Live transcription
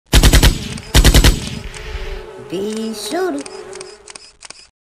Be shooter.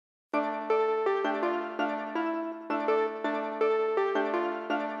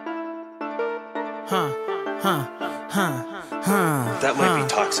 That might be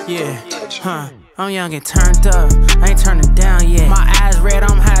toxic. Yeah. I'm young and turned up. I ain't turning down yet. My eyes red,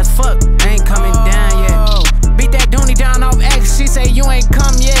 I'm high as fuck. I ain't coming down yet. Beat that Dooney down off X. She say you ain't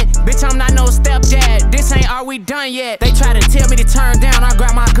come yet. Bitch, I'm not no stepdad. This ain't are we done yet. They try to tell me to turn down. I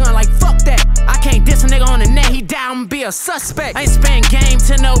grab my gun like fuck that. I can't diss a nigga on the net. He die, I'ma be a suspect. I ain't spend game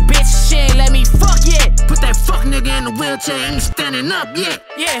to no bitch. She ain't let me fuck yet. Put that fuck nigga in the wheelchair. Ain't standing up yet.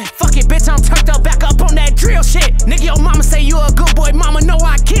 Yeah, fuck it, bitch. I'm turned up back up on that drill shit. Nigga, your mama say you a good boy. Mama know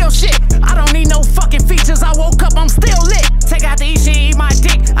I kill shit. I don't need no fucking features. I woke up, I'm still lit. Take out the eat shit, eat my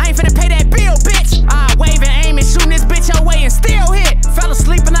dick. I ain't finna pay that bill, bitch. I wave and aim and shooting this bitch away and still hit. Fell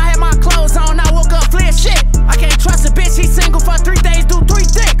asleep and I had my clothes on. I woke up clear shit. I can't trust a bitch. He single for 3 days, do 3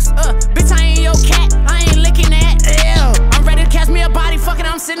 dicks. Bitch, I ain't your cat. I ain't licking that. Ew. I'm ready to catch me a body. Fuck it,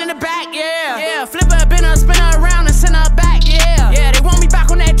 I'm sitting in the back. Yeah. Flip her, bend her, spin her around and send her back. Yeah. They want me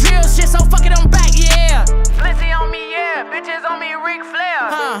back on that drill shit, so fuck it, I'm back. Yeah. Flizzy on me, yeah. Bitches on me, Ric Flair.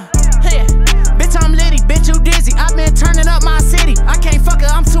 Yeah. Bitch, I'm litty. Bitch, you dizzy. I been turning up my city. I can't fuck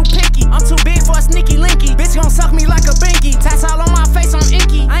her, I'm too picky. I'm too big for a sneaky linky. Bitch gon' suck me like a binky. Tats all on my face, I'm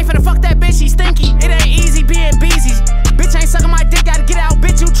inky. I ain't finna fuck that bitch, she stinky. It ain't easy being Beezy. Bitch ain't sucking my dick, gotta get out.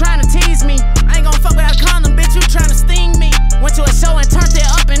 Bitch, you tryna tease me. I ain't gon' fuck without a condom, bitch, you tryna sting me. Went to a show and turned it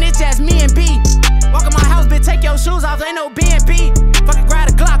up and it's just me and B. Walk in my house, bitch, take your shoes off, ain't no B&B. Fucking grab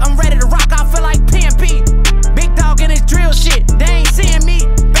a Glock, I'm ready to rock, I feel like P&P. Big dog in his drill shit, they ain't seeing me.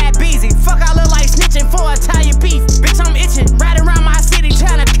 Bad Beezy, fuck I look like snitching for Italian beef. Bitch, I'm itching, riding around my city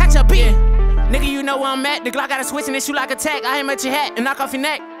tryna catch a beat. Nigga, you know where I'm at, the Glock got a switch and it shoot like a tack. I aim at your hat and knock off your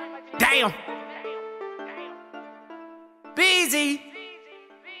neck. Damn.